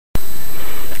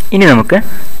ഇനി നമുക്ക്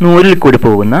നൂലിൽ കൂടി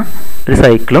പോകുന്ന ഒരു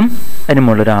സൈക്കിളും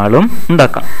അതിനുമുള്ളൊരാളും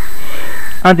ഉണ്ടാക്കാം.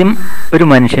 ആദ്യം ഒരു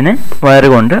മനുഷ്യനെ വയറ്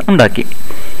കൊണ്ട് ഉണ്ടാക്കി.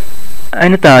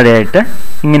 അതിന് താഴെയായിട്ട്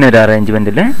ഇങ്ങനെ ഒരു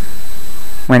അറേഞ്ച്മെൻറ്റിൽ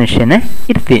മനുഷ്യനെ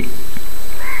ഇരുത്തി.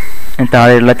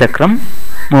 താഴെയുള്ള ചക്രം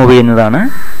മൂവ് ചെയ്യുന്നതാണ്.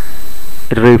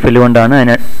 ഒരു റീഫിൽ കൊണ്ടാണ്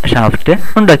അതിന് ഷാഫ്റ്റ്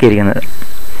ഉണ്ടാക്കിയിരിക്കുന്നത്.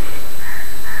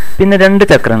 പിന്നെ 2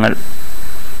 ചക്രങ്ങൾ,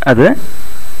 അത്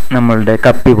നമ്മളുടെ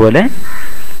കപ്പി പോലെ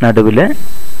നടുവിൽ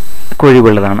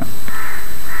കുഴിവുള്ളതാണ്.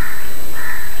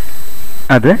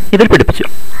 അത് ഇതിൽ പിടിപ്പിച്ചു.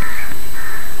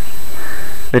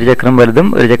 ഒരു ചക്രം വലുതും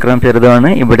ഒരു ചക്രം ചെറുതുമാണ്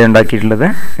ഇവിടെ ഉണ്ടാക്കിയിട്ടുള്ളത്.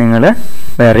 നിങ്ങൾ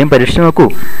വേറെയും പരീക്ഷിച്ച് നോക്കൂ.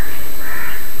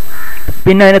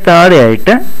 പിന്നെ അതിന്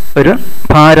താഴെയായിട്ട് ഒരു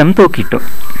ഭാരം തൂക്കിയിട്ടു.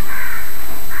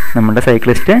 നമ്മുടെ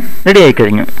സൈക്ലിസ്റ്റ് റെഡി ആയി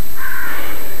കഴിഞ്ഞു.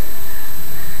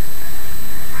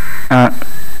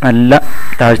 നല്ല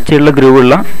താഴ്ചയുള്ള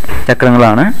ഗ്രൂവുള്ള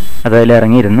ചക്രങ്ങളാണ്. അതിൽ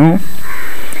ഇറങ്ങിയിരുന്നു.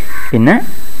 പിന്നെ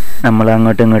നമ്മൾ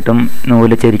അങ്ങോട്ടും ഇങ്ങോട്ടും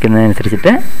നൂല്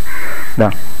ചരിക്കുന്നതനുസരിച്ചിട്ട് ഇതാ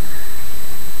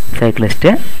സൈക്ലിസ്റ്റ്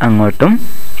അങ്ങോട്ടും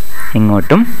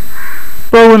ഇങ്ങോട്ടും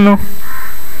പോകുന്നു.